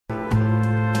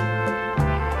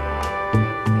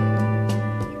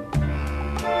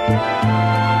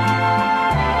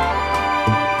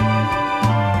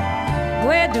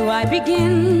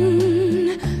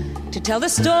begin to tell the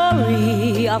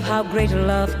story of how great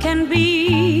love can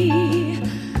be.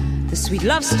 The sweet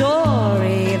love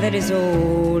story that is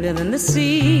older than the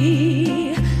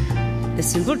sea. The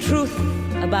simple truth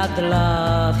about the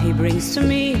love he brings to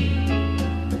me.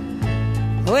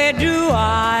 Where do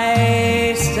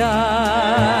I start?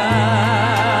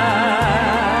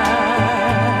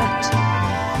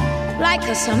 Like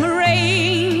the summer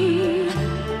rain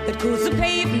that cools the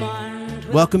pavement.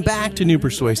 Welcome back to New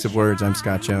Persuasive Words. I'm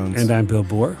Scott Jones. And I'm Bill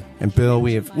Bohr. And Bill,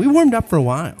 we warmed up for a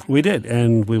while. We did,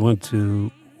 and we want to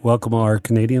welcome our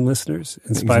Canadian listeners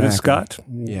in spite of Scott.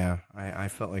 Yeah, I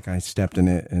felt like I stepped in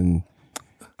it, and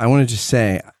I want to just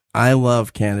say I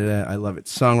love Canada. I love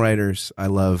its songwriters. I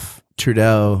love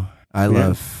Trudeau. I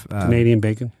love Canadian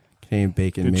bacon. Canadian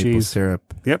bacon, good maple cheese.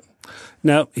 syrup. Yep.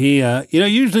 Now he,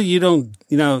 usually you don't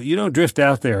drift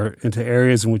out there into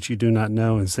areas in which you do not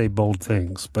know and say bold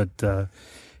things, but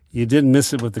you didn't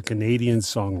miss it with the Canadian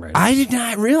songwriters. I did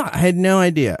not realize. I had no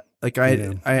idea.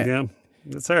 Yeah,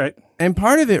 that's all right. And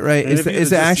part of it, right,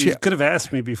 is actually you could have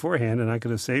asked me beforehand, and I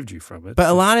could have saved you from it. But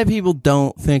a lot of people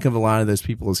don't think of a lot of those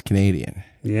people as Canadian.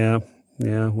 Yeah.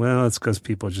 Well, it's because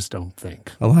people just don't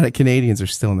think. A lot of Canadians are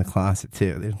still in the closet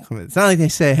too. It's not like they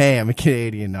say, "Hey, I'm a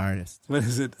Canadian artist." What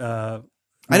is it?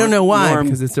 I don't know why,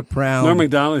 because it's a proud. Norm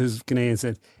Macdonald, who's Canadian,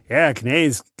 said, "Yeah,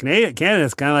 Canada's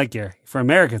kind of like for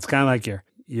America, it's kind of like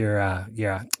your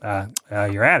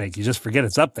attic. You just forget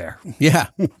it's up there. Yeah,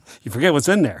 you forget what's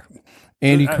in there."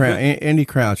 Andy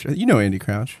Crouch. You know Andy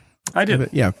Crouch. I do.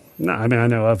 Yeah. No, I mean, I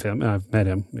know of him. I've met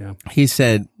him. Yeah. He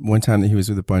said one time that he was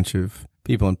with a bunch of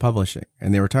people in publishing,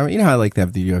 and they were talking, how I like to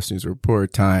have the U.S. News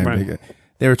Report, Time. Right.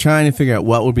 They were trying to figure out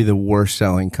what would be the worst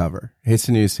selling cover. Hits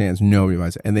the newsstands, nobody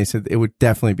buys it. And they said it would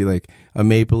definitely be like a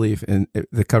maple leaf, and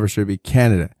the cover should be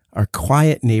Canada, our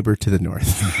quiet neighbor to the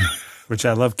north. Which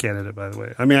I love Canada, by the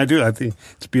way. I mean, I do. I think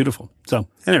it's beautiful. So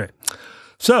anyway.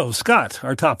 So, Scott,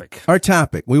 our topic.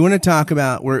 We want to talk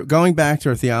about, we're going back to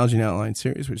our Theology and Outline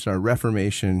series, which is our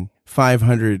Reformation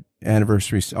 500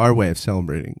 anniversary, our way of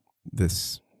celebrating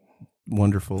this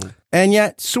wonderful and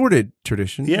yet sordid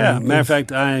tradition. Yeah, matter of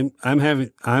fact, I have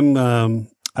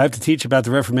to teach about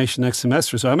the Reformation next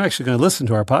semester, so I'm actually going to listen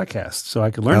to our podcast so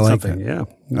I can learn something. That.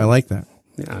 Yeah. I like that.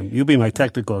 Yeah, you'll be my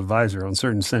technical advisor on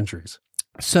certain centuries.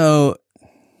 So,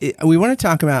 we want to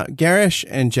talk about Garish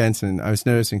and Jensen. I was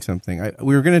noticing something.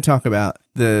 We were going to talk about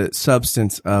the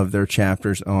substance of their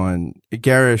chapters on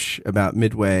Garish about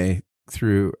midway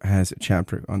through has a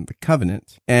chapter on the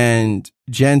covenant, and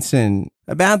Jensen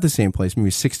about the same place, maybe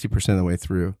 60% of the way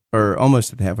through, or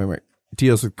almost at the halfway mark,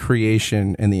 deals with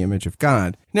creation and the image of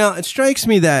God. Now, it strikes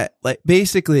me that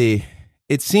basically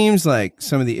it seems like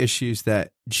some of the issues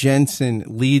that Jensen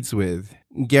leads with,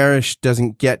 Garish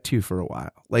doesn't get to for a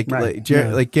while.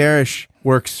 Garish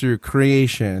works through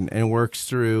creation and works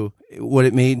through what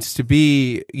it means to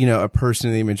be, a person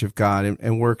in the image of God,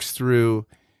 and works through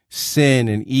sin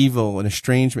and evil and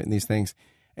estrangement and these things,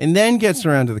 and then gets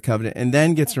around to the covenant, and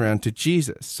then gets around to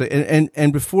Jesus. So,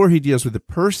 and before he deals with the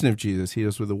person of Jesus, he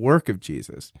deals with the work of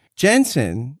Jesus.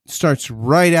 Jensen starts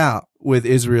right out with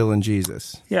Israel and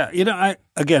Jesus. Yeah, and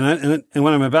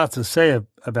what I'm about to say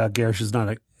about Garish is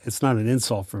it's not an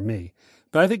insult for me,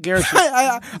 but I think Garish.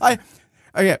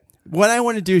 Okay. What I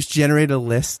want to do is generate a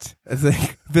list. I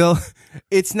think, Bill,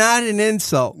 it's not an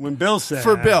insult. When Bill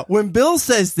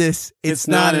says this, it's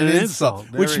not an insult,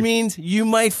 which means you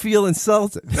might feel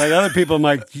insulted. Like other people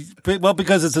might,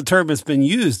 because it's a term that's been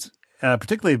used,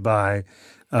 particularly by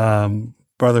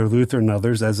Brother Luther and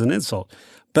others, as an insult.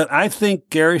 But I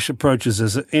think Garish approaches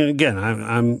this, and again,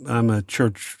 I'm a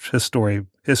church history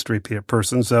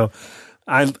person, so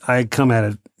I come at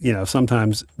it,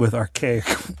 sometimes with archaic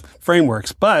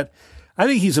frameworks, but I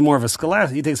think he's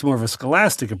he takes more of a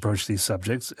scholastic approach to these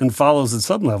subjects and follows at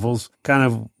some levels kind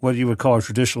of what you would call a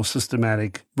traditional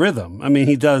systematic rhythm. I mean,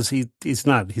 he's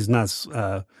not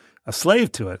a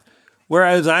slave to it.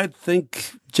 Whereas I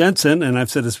think Jensen, and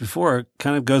I've said this before,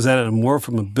 kind of goes at it more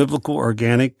from a biblical,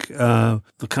 organic, the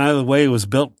kind of the way it was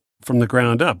built from the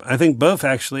ground up. I think both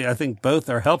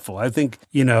are helpful. I think,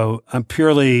 I'm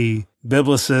purely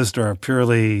biblicist or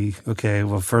purely,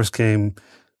 first came,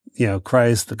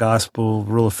 Christ, the gospel,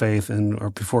 rule of faith, or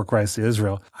before Christ, the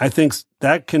Israel. I think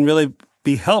that can really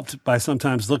be helped by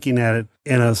sometimes looking at it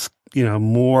in a,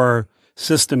 more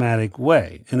systematic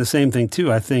way. And the same thing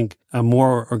too, I think a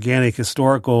more organic,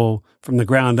 historical, from the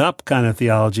ground up kind of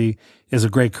theology is a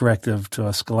great corrective to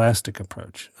a scholastic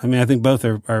approach. I mean, I think both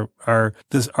our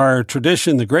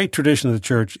tradition, the great tradition of the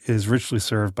church, is richly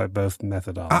served by both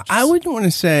methodologies. I wouldn't want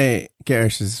to say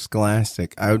Garish is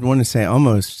scholastic. I would want to say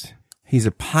almost he's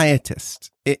a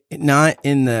pietist, not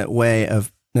in the way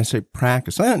of necessarily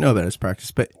practice. I don't know about his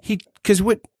practice, but because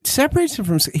what separates him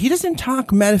from, he doesn't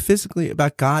talk metaphysically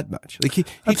about God much. Like he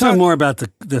talks more about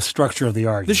the structure of the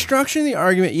argument. The structure of the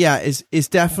argument, yeah, is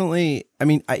definitely, I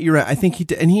mean, you're right. I think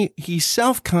he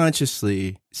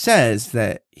self-consciously says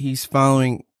that he's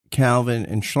following Calvin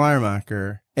and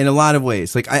Schleiermacher in a lot of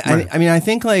ways. Like, I mean, I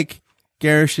think like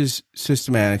Gerish's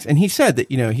systematics, and he said that,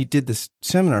 he did this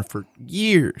seminar for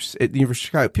years at the University of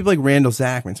Chicago. People like Randall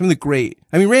Zachman, some of the great,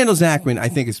 Randall Zachman, I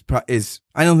think is,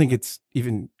 I don't think it's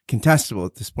even contestable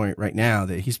at this point right now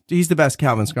that he's the best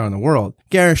Calvin scholar in the world.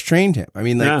 Gerish trained him. I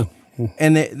mean, like,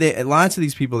 and they lots of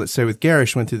these people that say with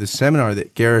Gerish went through the seminar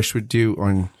that Gerish would do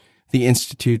on the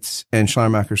Institutes and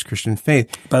Schleiermacher's Christian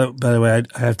Faith. By the way,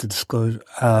 I have to disclose,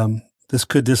 this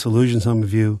could disillusion some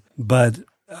of you, but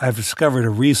I've discovered a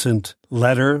recent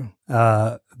letter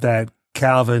that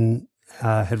Calvin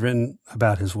had written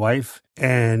about his wife,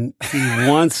 and he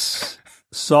once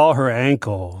saw her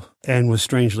ankle and was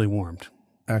strangely warmed.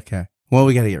 Okay. Well,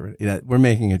 we got to get rid of that. We're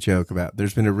making a joke about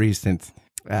there's been a recent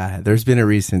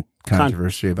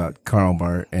controversy about Karl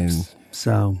Barth and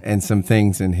some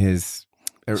things in his.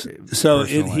 So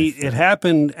it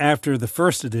happened after the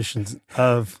first editions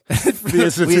of the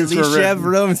Institutes we at least were written. have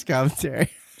Rome's commentary.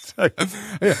 All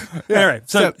right.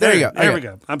 So there you go. There we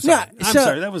go. I'm sorry.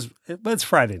 Sorry. But it's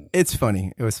Friday. It's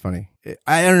funny. It was funny.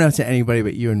 I don't know to anybody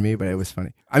but you and me, but it was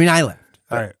funny. I mean, I laughed.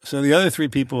 All right. So the other three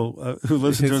people who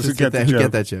listen to us who get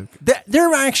that joke.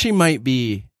 There actually might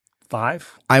be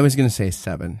 5. I was going to say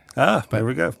 7. But there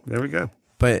we go.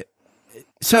 But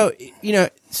so,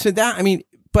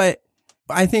 but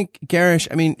I think Gerish,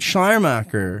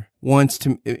 Schleiermacher wants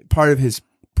to, part of his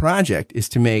project is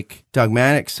to make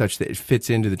dogmatics such that it fits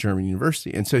into the German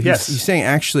university. And so he's saying,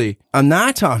 actually, I'm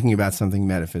not talking about something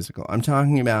metaphysical. I'm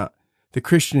talking about the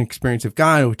Christian experience of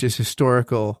God, which is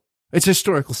historical. It's a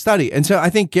historical study. And so I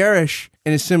think Gerish,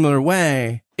 in a similar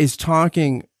way, is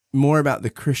talking more about the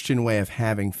Christian way of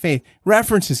having faith,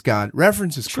 references God,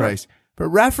 references Christ, but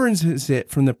references it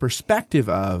from the perspective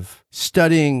of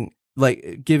studying,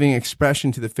 like giving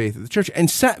expression to the faith of the church. And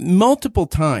multiple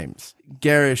times,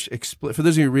 Gerish, for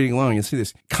those of you reading along, you'll see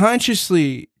this,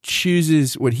 consciously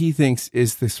chooses what he thinks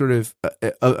is the sort of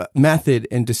method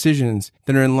and decisions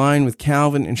that are in line with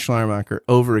Calvin and Schleiermacher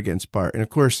over against Barth. And of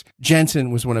course,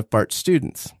 Jensen was one of Barth's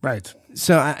students. Right.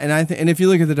 So, and if you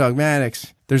look at the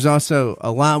dogmatics, there's also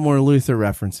a lot more Luther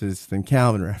references than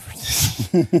Calvin references.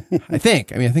 I think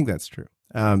that's true.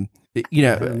 I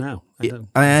don't know.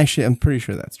 I'm pretty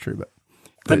sure that's true, but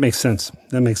that makes sense.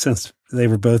 They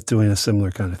were both doing a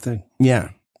similar kind of thing.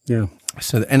 Yeah. Yeah.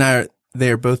 So, they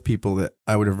are both people that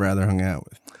I would have rather hung out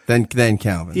with than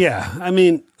Calvin. Yeah.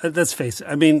 Let's face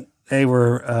it. They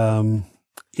were,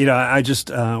 I just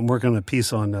work on a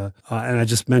piece on, and I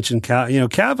just mentioned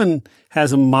Calvin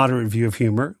has a moderate view of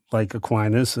humor, like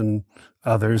Aquinas and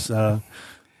others. A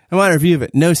moderate view of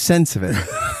it, no sense of it.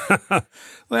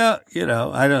 Well,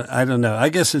 I don't know. I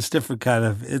guess it's different kind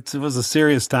of. It was a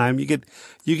serious time. You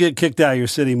get kicked out of your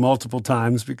city multiple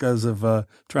times because of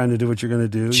trying to do what you're going to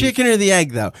do. Chicken or the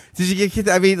egg, though? Did you get kicked?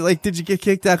 Did you get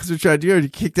kicked out because you're trying to do it, or did you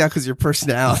get kicked out because of your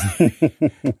personality?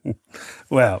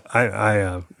 Well,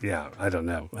 I don't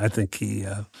know. I think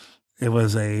it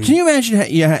was a. Can you imagine how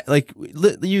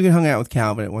you hung out with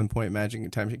Calvin at one point? Imagine a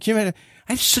time. Can you imagine?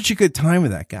 I had such a good time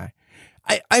with that guy.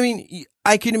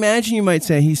 I can imagine you might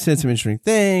say he said some interesting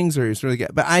things or he's really good,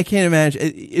 but I can't imagine.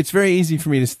 It's very easy for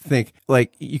me to think,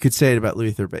 like, you could say it about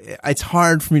Luther, but it's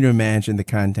hard for me to imagine the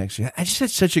context. I just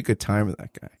had such a good time with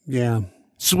that guy. Yeah.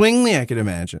 Zwingli, I could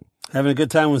imagine. Having a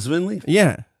good time with Zwingli?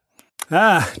 Yeah.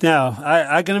 No,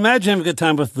 I can imagine having a good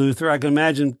time with Luther. I can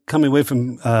imagine coming away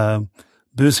from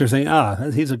Bucer saying,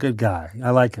 he's a good guy. I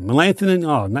like him.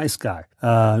 Melanchthon, nice guy.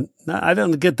 I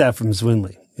don't get that from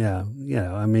Zwingli. Yeah.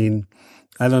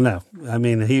 I don't know.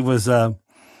 He was, I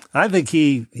think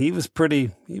he was a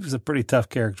pretty tough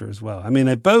character as well.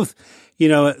 They both,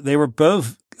 they were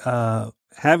both,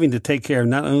 having to take care of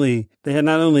not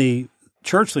only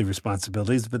churchly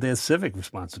responsibilities, but they had civic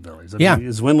responsibilities.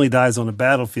 Zwingli dies on a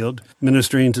battlefield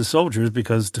ministering to soldiers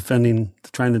because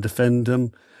trying to defend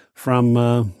them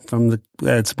from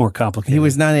it's more complicated. He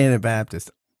was not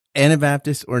Anabaptist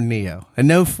or neo. And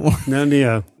no form. No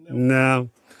neo.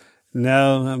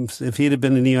 No, if he'd have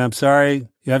been a neo, I'm sorry.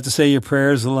 You have to say your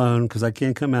prayers alone because I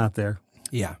can't come out there.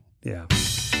 Yeah. Yeah.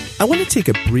 I want to take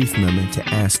a brief moment to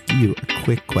ask you a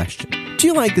quick question. Do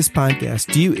you like this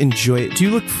podcast? Do you enjoy it? Do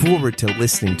you look forward to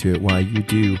listening to it while you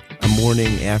do a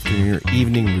morning, afternoon, or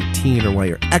evening routine, or while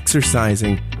you're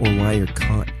exercising, or while you're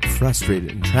caught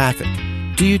frustrated in traffic?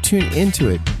 Do you tune into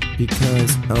it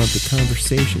because of the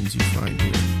conversations you find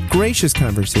here. Gracious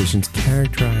conversations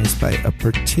characterized by a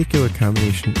particular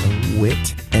combination of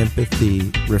wit,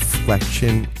 empathy,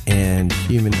 reflection, and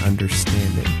human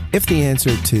understanding. If the answer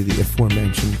to the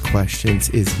aforementioned questions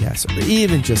is yes, or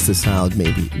even just a solid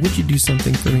maybe, would you do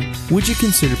something for me? Would you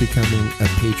consider becoming a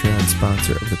Patreon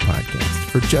sponsor of the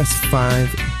podcast for just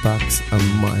 $5 a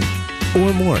month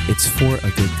or more? It's for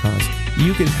a good cause.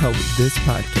 You can help this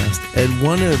podcast and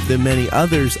one of the many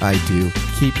others I do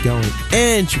keep going,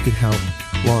 and you can help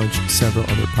launch several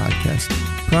other podcast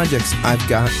projects I've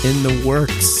got in the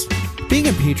works. Being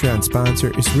a Patreon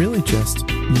sponsor is really just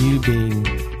you being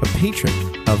a patron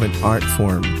of an art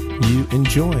form you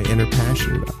enjoy and are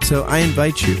passionate about. So I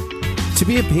invite you to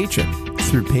be a patron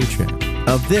through Patreon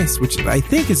of this, which I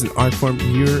think is an art form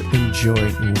you're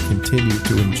enjoying and will continue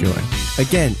to enjoy.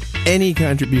 Again, any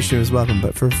contribution is welcome,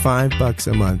 but for $5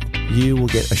 a month, you will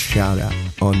get a shout out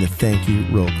on the thank you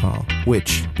roll call,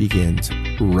 which begins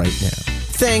right now.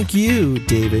 Thank you,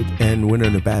 David and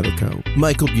Winona Babico,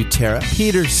 Michael Butera,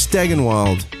 Peter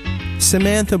Stegenwald,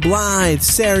 Samantha Blythe,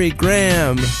 Sari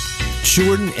Graham,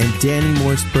 Jordan and Danny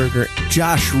Morseberger,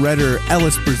 Josh Redder,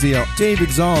 Ellis Brazil,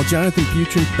 David Zoll, Jonathan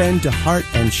Butrin, Ben DeHart,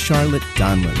 and Charlotte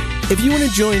Donlin. If you want to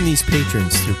join these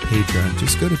patrons through Patreon,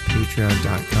 just go to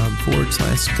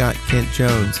patreon.com/Scott Kent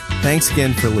Jones. Thanks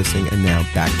again for listening, and now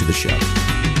back to the show.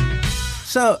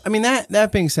 So, I mean,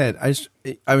 that being said, I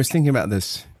was thinking about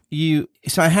this.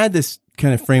 So I had this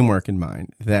kind of framework in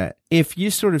mind that if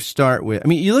you sort of start with, I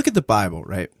mean, you look at the Bible,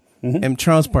 right? Mm-hmm. And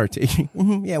Charles Party,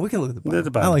 yeah, we can look at the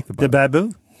Bible. I like the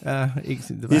Bible. The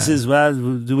Bible. This is why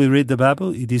do we read the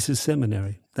Bible? This is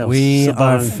seminary. We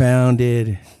are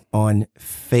founded on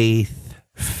faith,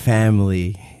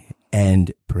 family,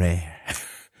 and prayer.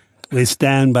 We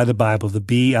stand by the Bible, the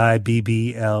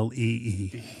Biblee.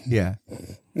 Yeah.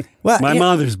 Well, my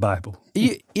mother's Bible.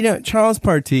 You know, Charles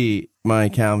Party, my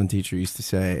Calvin teacher, used to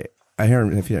say, I hear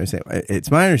him, if you know, say, it's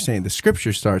my understanding the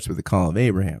scripture starts with the call of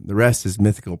Abraham. The rest is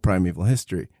mythical primeval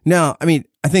history. Now, I mean,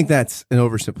 I think that's an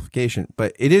oversimplification,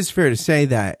 but it is fair to say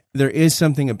that there is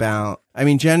something about, I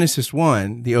mean, Genesis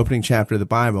 1, the opening chapter of the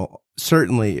Bible,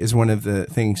 certainly is one of the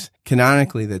things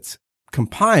canonically that's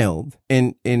compiled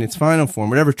in its final form,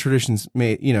 whatever traditions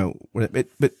may, you know, but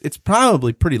it's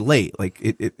probably pretty late. Like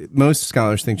most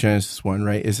scholars think Genesis 1,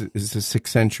 right, is a 6th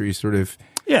century sort of.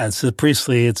 Yeah, it's a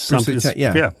priestly. It's something.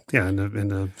 Yeah, in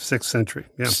the 6th century.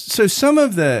 Yeah. So some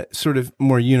of the sort of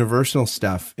more universal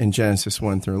stuff in Genesis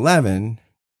 1 through 11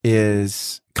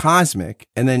 is cosmic,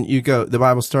 and then you go. The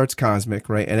Bible starts cosmic,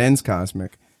 right, and ends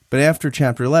cosmic. But after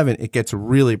chapter 11, it gets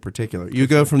really particular. You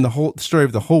go from the whole story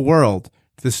of the whole world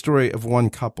to the story of one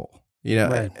couple. You know,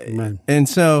 right. And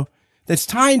so that's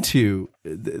tied to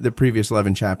the previous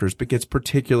 11 chapters, but gets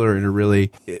particular in a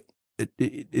really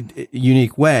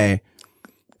unique way.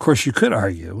 Of course, you could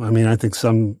argue. I mean, I think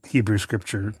some Hebrew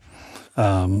scripture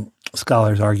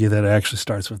scholars argue that it actually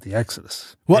starts with the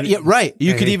Exodus. Well, yeah, right.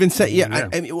 You could even say,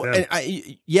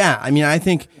 I mean, I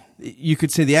think you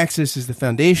could say the Exodus is the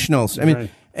foundational. I mean, right.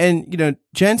 And you know,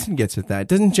 Jensen gets at that.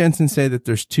 Doesn't Jensen say that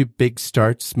there's two big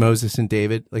starts, Moses and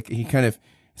David? Like he kind of,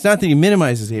 it's not that he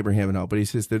minimizes Abraham and all, but he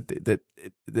says that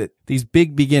these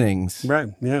big beginnings, right?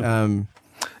 Yeah,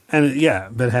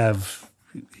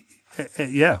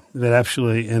 that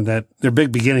actually, and that they're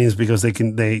big beginnings because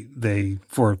they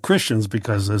for Christians,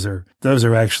 because those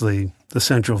are actually the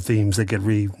central themes that get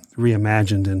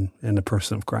reimagined in the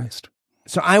person of Christ.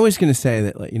 So I was going to say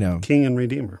that, you know, King and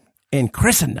Redeemer in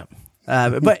Christendom,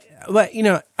 but you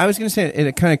know, I was going to say in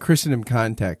a kind of Christendom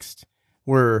context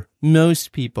where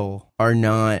most people are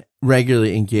not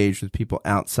regularly engaged with people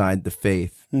outside the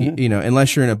faith, you know,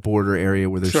 unless you're in a border area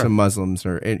where there's some Muslims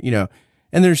or, you know.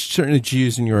 And there's certainly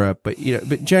Jews in Europe, but you know,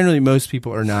 but generally most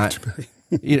people are not.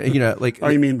 You know, like. Oh,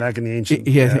 you mean back in the ancient?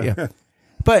 Yeah.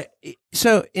 But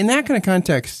so in that kind of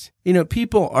context, you know,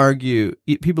 people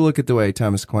look at the way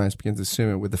Thomas Aquinas begins to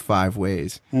assume it with the 5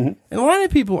 ways, and a lot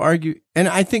of people argue, and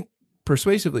I think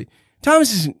persuasively,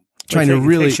 Thomas isn't trying to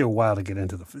really. It takes you a while to get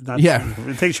into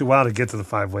it takes you a while to get to the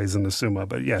 5 ways in the Summa,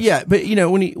 but yes. Yeah, but you know,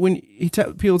 when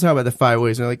people talk about the 5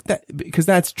 ways, they're like that because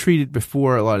that's treated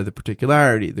before a lot of the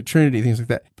particularity, the Trinity, things like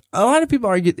that. A lot of people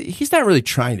argue that he's not really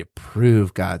trying to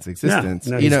prove God's existence.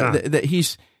 No, you know, that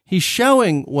he's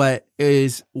showing what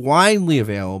is widely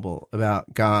available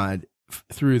about God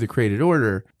through the created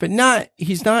order, but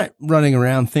he's not running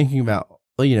around thinking about,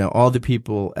 you know, all the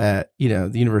people at, you know,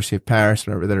 the University of Paris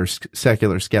or whatever that are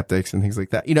secular skeptics and things like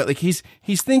that. You know, like he's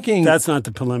thinking. That's not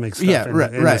the polemic stuff in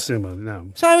the Summa,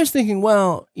 no. So I was thinking,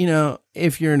 well, you know,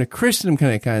 if you're in a Christendom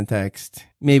kind of context,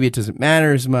 maybe it doesn't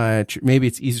matter as much. Maybe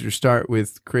it's easier to start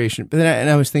with creation. But then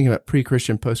I was thinking about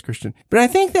pre-Christian, post-Christian. But I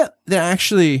think that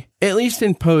actually, at least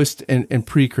in post and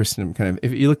pre-Christendom kind of,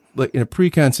 if you look like in a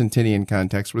pre-Constantinian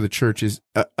context where the church is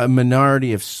a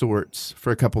minority of sorts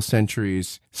for a couple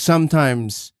centuries,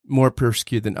 sometimes more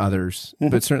persecuted than others,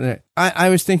 but certainly I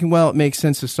was thinking, well, it makes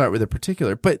sense to start with a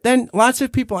particular, but then lots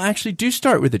of people actually do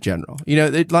start with a general,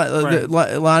 a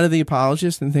lot of the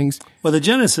apologists and things. Well, the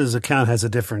Genesis account has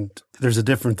there's a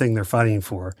different thing they're fighting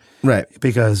for. Right.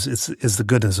 Because it's the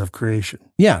goodness of creation.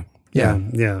 Yeah.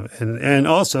 And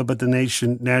also, but the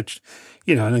nation, and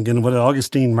again, what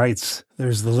Augustine writes,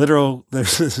 there's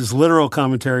this literal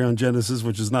commentary on Genesis,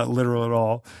 which is not literal at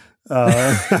all.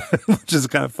 Which is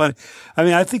kind of funny. I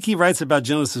mean, I think he writes about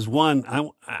Genesis 1.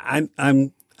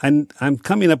 I'm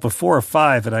coming up with 4 or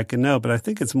 5 that I can know, but I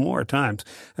think it's more times.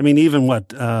 I mean, even one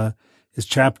of the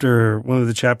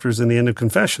chapters in the end of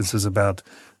Confessions is about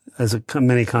as a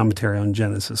mini commentary on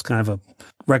Genesis, kind of a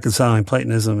reconciling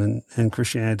Platonism and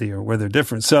Christianity or where they're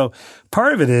different. So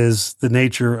part of it is the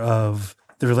nature of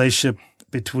the relationship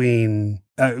between,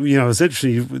 it's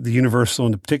interesting, the universal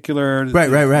in particular.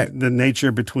 Right. The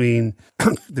nature between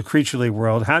the creaturely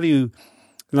world. How do you,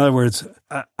 in other words,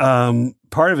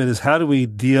 part of it is how do we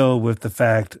deal with the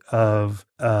fact of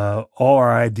all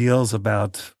our ideals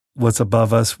about what's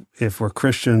above us, if we're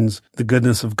Christians, the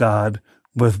goodness of God,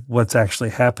 with what's actually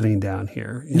happening down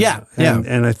here.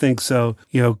 And I think so,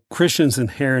 Christians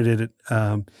inherited it.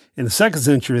 In the 2nd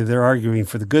century, they're arguing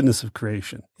for the goodness of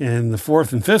creation. In the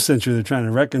 4th and 5th century, they're trying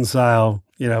to reconcile,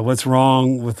 what's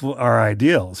wrong with our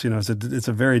ideals. It's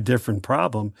a very different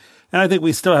problem. And I think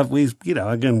we still have,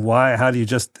 again, how do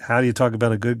you talk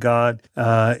about a good God,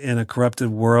 in a corrupted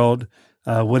world?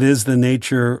 What is the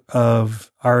nature of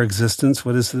our existence?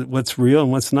 What's real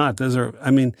and what's not?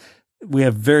 We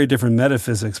have very different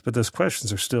metaphysics, but those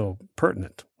questions are still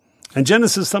pertinent. And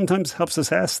Genesis sometimes helps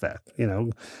us ask that,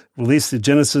 release the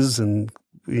Genesis and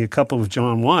a couple of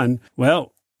John 1.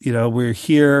 Well, we're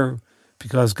here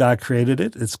because God created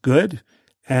it. It's good.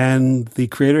 And the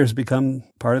creator has become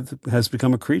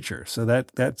a creature. So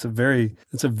that's a very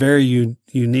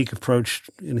unique approach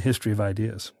in the history of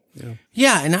ideas. And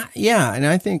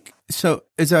I think so.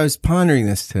 As I was pondering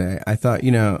this today, I thought,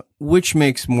 which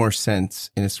makes more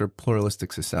sense in a sort of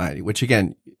pluralistic society? Which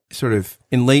again, sort of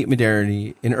in late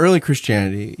modernity, in early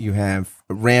Christianity, you have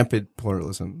rampant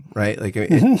pluralism, right?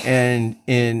 And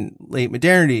in late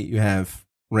modernity, you have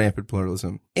rampant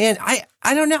pluralism. And I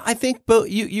don't know. I think both.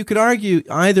 You could argue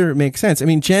either makes sense. I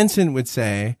mean, Jensen would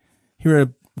say he wrote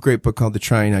a great book called The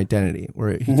Triune Identity,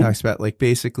 where he talks about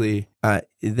basically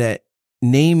that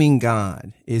naming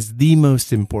God is the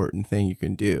most important thing you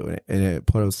can do in a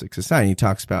pluralistic society. He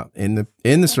talks about in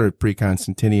the sort of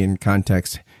pre-Constantinian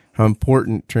context how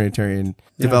important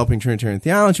developing Trinitarian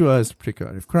theology was,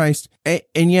 particularly of Christ,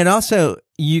 and yet also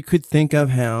you could think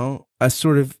of how a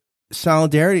sort of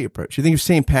solidarity approach. You think of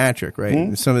St. Patrick, right?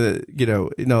 Mm-hmm. Some of the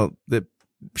the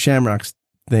Shamrocks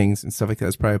things and stuff like that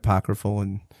is probably apocryphal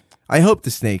and. I hope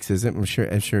the snakes isn't. I'm sure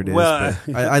it is. Well,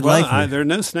 there are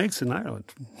no snakes in Ireland.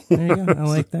 There you go. I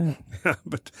like that.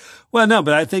 But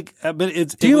I think,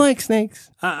 Do you like snakes?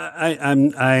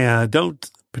 I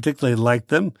don't particularly like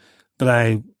them, but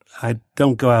I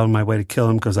don't go out of my way to kill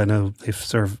them because I know they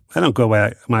serve. I don't go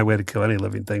out of my way to kill any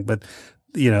living thing, but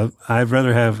I'd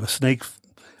rather have a snake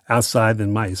outside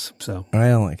than mice. So I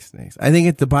don't like snakes. I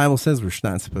think the Bible says we're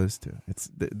not supposed to. It's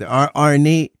our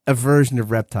innate aversion of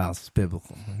reptiles is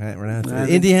biblical. Right? We're not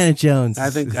Indiana Jones. I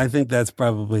think that's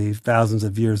probably thousands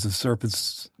of years of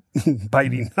serpents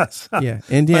biting us. Yeah,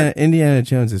 Indiana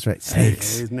Jones is right.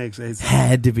 Snakes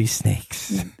had to be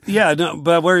snakes. Yeah, no,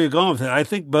 but where are you going with it? I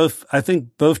think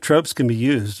both tropes can be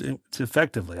used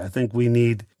effectively. I think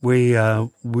we are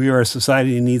a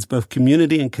society that needs both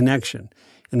community and connection.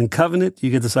 And in covenant,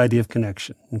 you get this idea of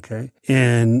connection, okay?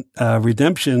 And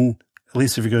redemption, at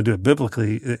least if you're going to do it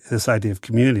biblically, this idea of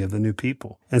community, of the new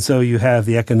people. And so you have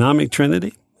the economic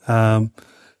trinity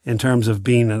in terms of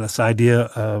being this idea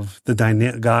of the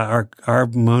dynamic. God, our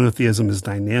monotheism is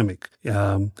dynamic.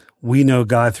 We know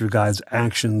God through God's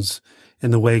actions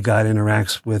and the way God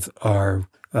interacts with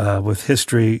with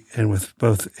history and with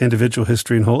both individual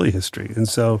history and holy history. And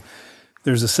so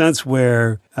there's a sense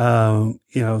where,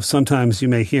 sometimes you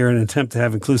may hear an attempt to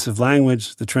have inclusive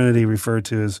language, the Trinity referred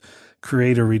to as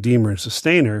creator, redeemer, and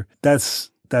sustainer.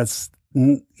 That's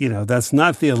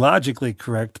not theologically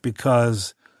correct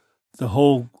because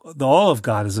all of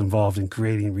God is involved in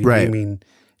creating, redeeming,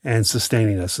 and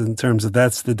sustaining us in terms of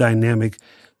that's the dynamic.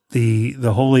 The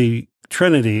Holy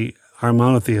Trinity Our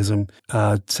monotheism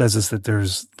says us that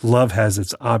there's love has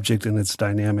its object and its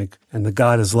dynamic, and the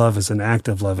God is love is an act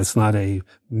of love. It's not a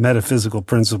metaphysical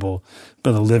principle,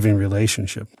 but a living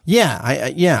relationship. Yeah,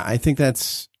 I think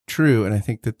that's true, and I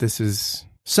think that this is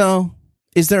so.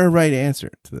 Is there a right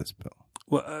answer to this, Bill?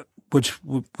 Well, which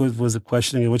was the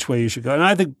questioning of which way you should go, and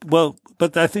I think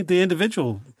but I think the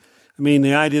individual. I mean,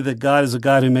 the idea that God is a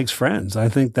God who makes friends, I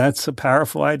think that's a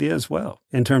powerful idea as well,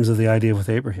 in terms of the idea with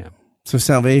Abraham. So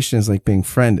salvation is like being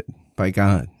friended by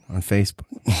God on Facebook.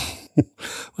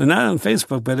 Well, not on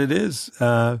Facebook, but it is.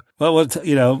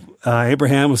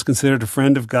 Abraham was considered a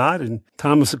friend of God, and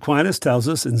Thomas Aquinas tells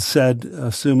us in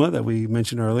said Summa that we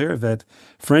mentioned earlier that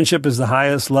friendship is the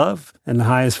highest love, and the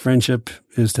highest friendship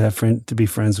is to be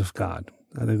friends with God.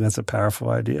 I think that's a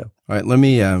powerful idea. All right, let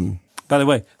me... By the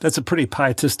way, that's a pretty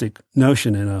pietistic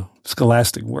notion in a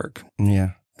scholastic work.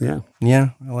 Yeah. Yeah. Yeah,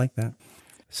 I like that.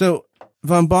 So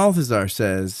von Balthasar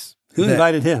says... Who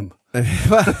invited him?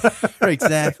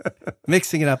 Exactly.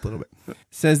 Mixing it up a little bit.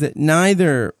 Says that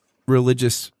neither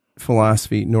religious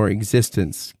philosophy nor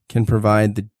existence can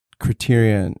provide the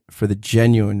criterion for the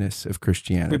genuineness of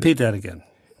Christianity. Repeat that again.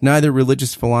 Neither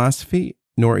religious philosophy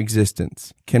nor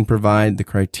existence can provide the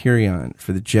criterion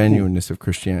for the genuineness of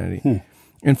Christianity.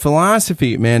 In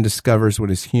philosophy, man discovers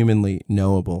what is humanly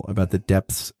knowable about the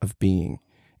depths of being.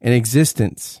 In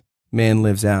existence, man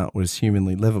lives out what is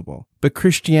humanly livable. But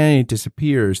Christianity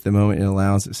disappears the moment it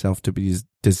allows itself to be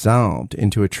dissolved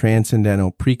into a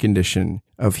transcendental precondition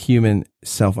of human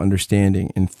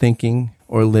self-understanding in thinking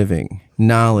or living,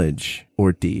 knowledge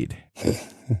or deed.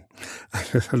 I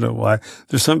don't know why.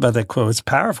 There's something about that quote. It's a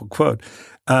powerful quote.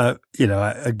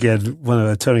 Again, one of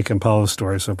the Tony Campolo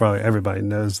stories, so probably everybody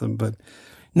knows them, but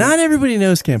not everybody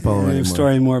knows Campolo anymore.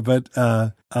 Story more, but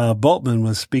Bultmann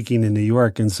was speaking in New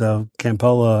York, and so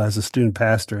Campolo, as a student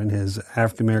pastor, and his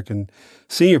African-American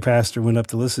senior pastor went up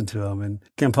to listen to him, and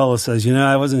Campolo says,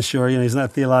 I wasn't sure, he's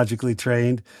not theologically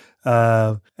trained,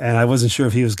 and I wasn't sure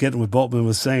if he was getting what Bultmann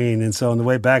was saying, and so on the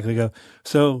way back, they go,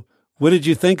 so what did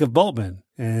you think of Bultmann?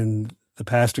 And the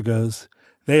pastor goes,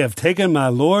 they have taken my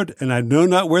Lord, and I know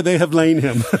not where they have lain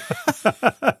him.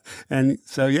 And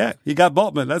so, you got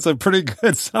Bultmann. That's a pretty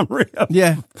good summary of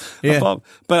Bultmann.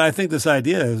 But I think this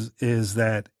idea is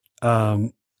that,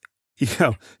 you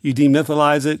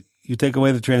demythalize it, you take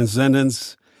away the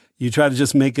transcendence, you try to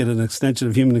just make it an extension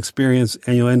of human experience,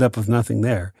 and you'll end up with nothing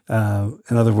there.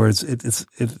 In other words,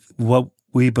 what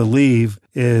we believe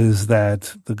is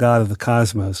that the God of the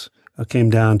cosmos came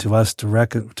down to us to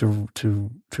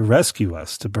rescue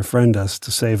us, to befriend us,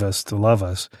 to save us, to love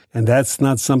us. And that's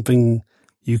not something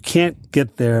you can't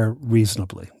get there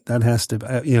reasonably. That has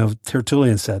to,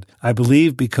 Tertullian said, I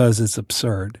believe because it's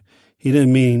absurd. He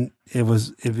didn't mean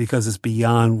because it's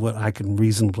beyond what I can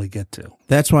reasonably get to.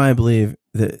 That's why I believe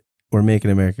that we're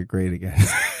making America great again.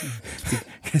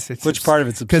 Which part of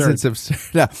it's absurd? Because it's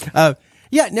absurd.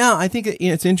 No. I think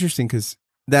it's interesting because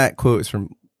that quote is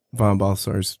from von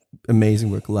Balthasar's amazing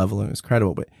book, Level, and it's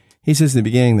credible. But he says in the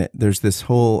beginning that there's this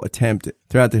whole attempt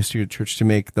throughout the history of the church to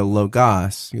make the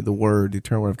logos, the word, the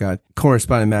eternal word of God,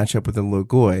 correspond and match up with the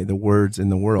logoi, the words in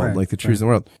the world, like the truths in the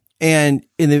world. And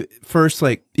in the first,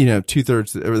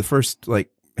 2/3 or the first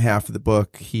half of the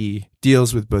book, he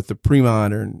deals with both the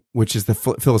pre-modern, which is the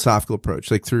philosophical approach,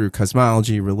 through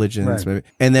cosmology, religions,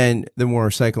 and then the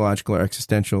more psychological or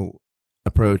existential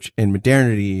approach in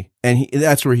modernity. And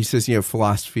that's where he says,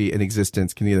 philosophy and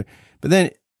existence can either. But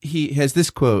then he has this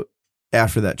quote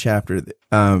after that chapter.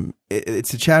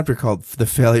 It's a chapter called The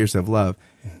Failures of Love.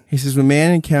 He says, when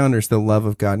man encounters the love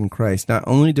of God in Christ, not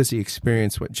only does he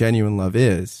experience what genuine love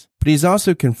is, but he's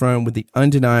also confronted with the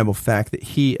undeniable fact that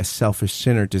he, a selfish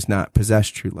sinner, does not possess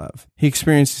true love. He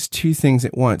experiences two things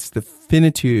at once, the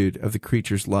finitude of the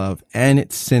creature's love and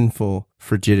its sinful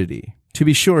frigidity. To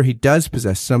be sure, he does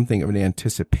possess something of an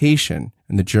anticipation,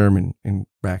 and the German in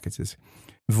brackets is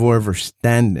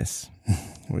Vorverständnis,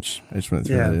 which I just wanted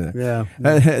to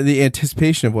say. The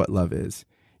anticipation of what love is.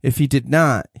 If he did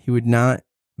not, he would not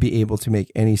be able to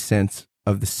make any sense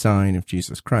of the sign of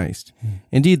Jesus Christ.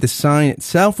 Indeed, the sign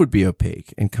itself would be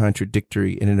opaque and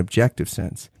contradictory in an objective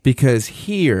sense, because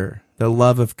here the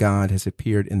love of God has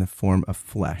appeared in the form of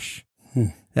flesh.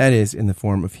 That is, in the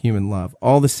form of human love.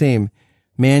 All the same,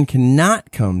 man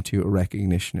cannot come to a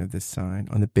recognition of this sign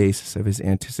on the basis of his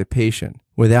anticipation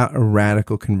without a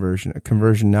radical conversion, a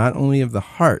conversion not only of the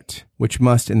heart, which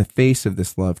must in the face of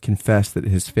this love confess that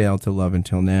it has failed to love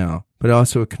until now, but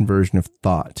also a conversion of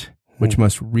thought, which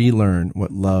must relearn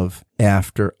what love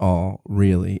after all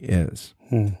really is.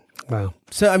 Wow.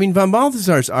 So, von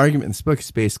Balthasar's argument in this book is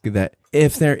basically that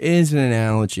if there is an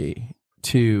analogy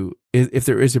to, if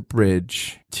there is a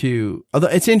bridge to, although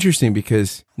it's interesting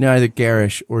because neither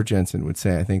Garish or Jensen would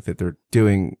say, I think, that they're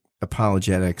doing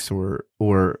apologetics or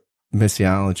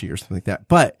missiology or something like that.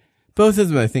 But both of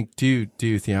them, I think, do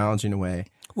theology in a way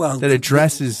that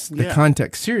addresses the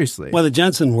context seriously. Well, the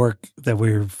Jensen work that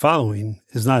we're following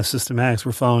is not a systematics.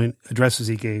 We're following addresses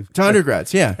he gave to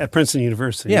undergrads, at Princeton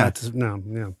University. Yeah.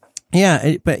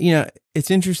 Yeah, but it's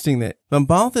interesting that von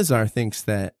Balthasar thinks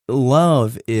that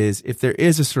love is, if there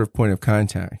is a sort of point of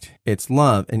contact, it's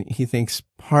love. And he thinks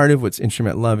part of what's interesting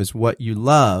about love is what you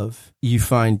love, you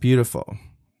find beautiful.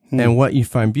 And what you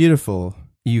find beautiful,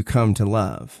 you come to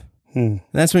love. And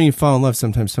that's when you fall in love.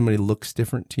 Sometimes somebody looks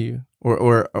different to you,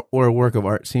 or a work of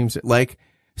art seems like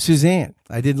Suzanne.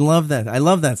 I didn't love that. I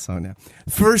love that song now.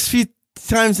 First few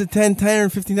times at 10 or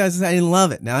 15 times, I didn't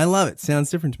love it. Now I love it. Sounds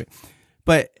different to me.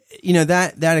 But,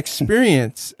 that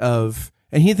experience of,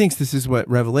 and he thinks this is what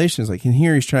Revelation is like. And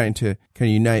here he's trying to kind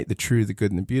of unite the true, the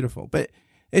good, and the beautiful. But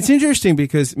it's interesting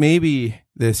because maybe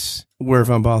this, where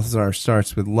von Balthasar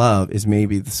starts with love, is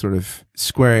maybe the sort of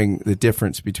squaring the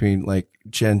difference between like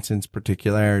Jensen's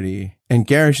particularity and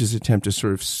Garish's attempt to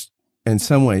sort of, in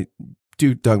some way,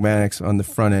 do dogmatics on the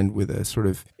front end with a sort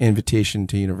of invitation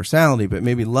to universality, but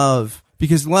maybe love,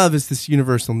 because love is this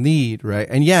universal need, right?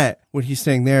 And yet what he's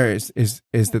saying there is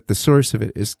that the source of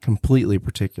it is completely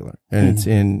particular, and it's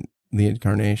in the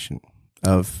incarnation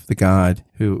of the God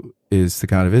who is the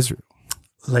God of Israel.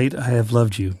 Late I have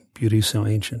loved you, beauty so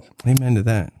ancient. Amen to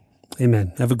that.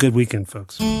 Amen. Have a good weekend,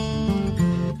 folks.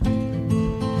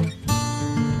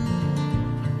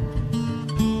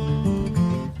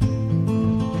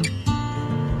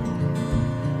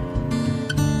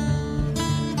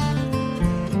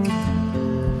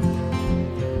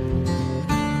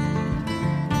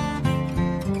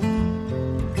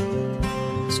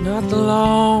 It's not the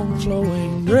long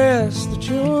flowing dress that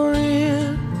you're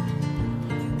in,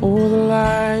 or the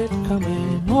light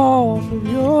coming off of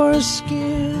your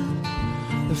skin,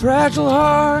 the fragile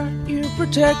heart you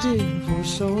protected for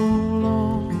so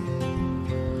long,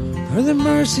 or the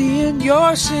mercy in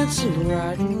your sense of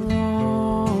right and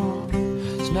wrong.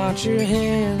 It's not your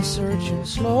hand searching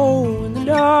slow in the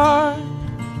dark,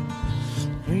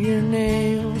 or your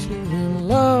nails leaving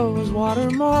love's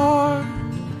watermark.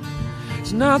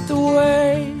 It's not the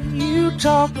way you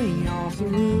talk me off the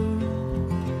roof,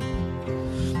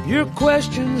 your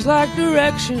questions like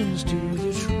directions to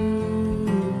the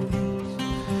truth.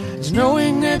 It's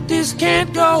knowing that this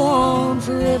can't go on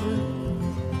forever.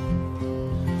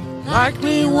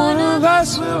 Likely one of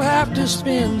us will have to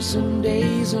spend some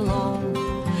days alone.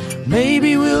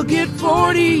 Maybe we'll get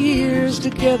 40 years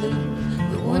together,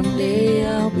 but one day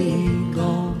I'll be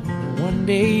gone. One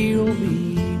day you'll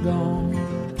be gone.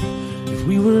 If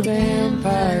we were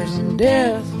vampires and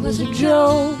death was a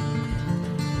joke,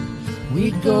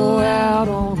 we'd go out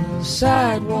on the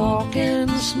sidewalk and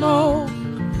smoke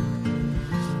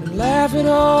and laugh at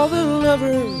all the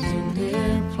lovers and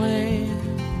their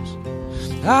plans.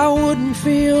 I wouldn't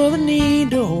feel the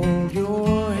need to hold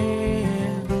your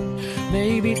hand.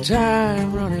 Maybe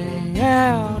time running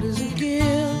out is a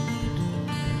gift.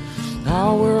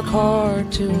 I'll work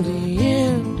hard till the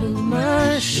end of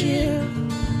my shift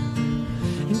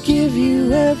and give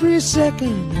you every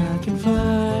second I can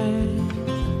find,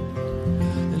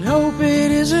 and hope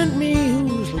it isn't me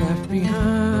who's left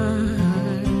behind.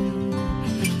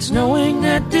 It's knowing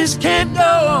that this can't go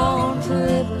on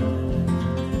forever.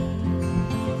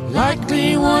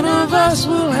 Likely one of us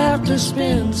will have to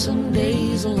spend some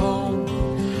days alone.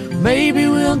 Maybe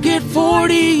we'll get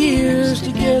 40 years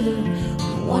together.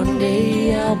 One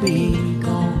day I'll be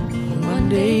gone. One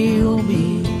day you'll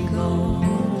be gone.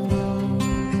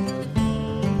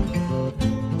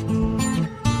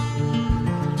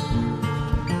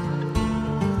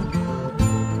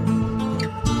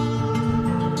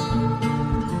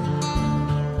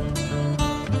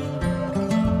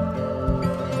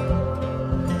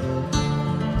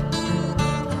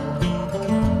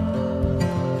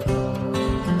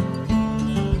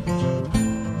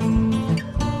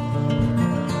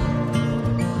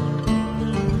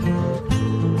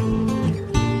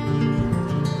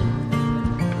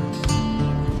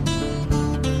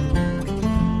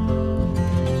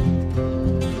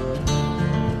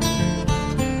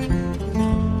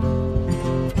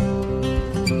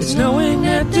 It's knowing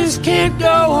that this can't go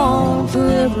on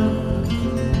forever.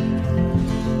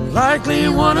 Likely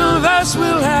one of us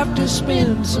will have to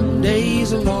spend some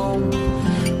days alone.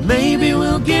 Maybe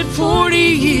we'll get 40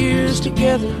 years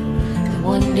together.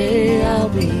 One day I'll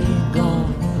be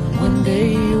gone. One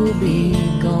day you'll be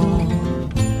gone.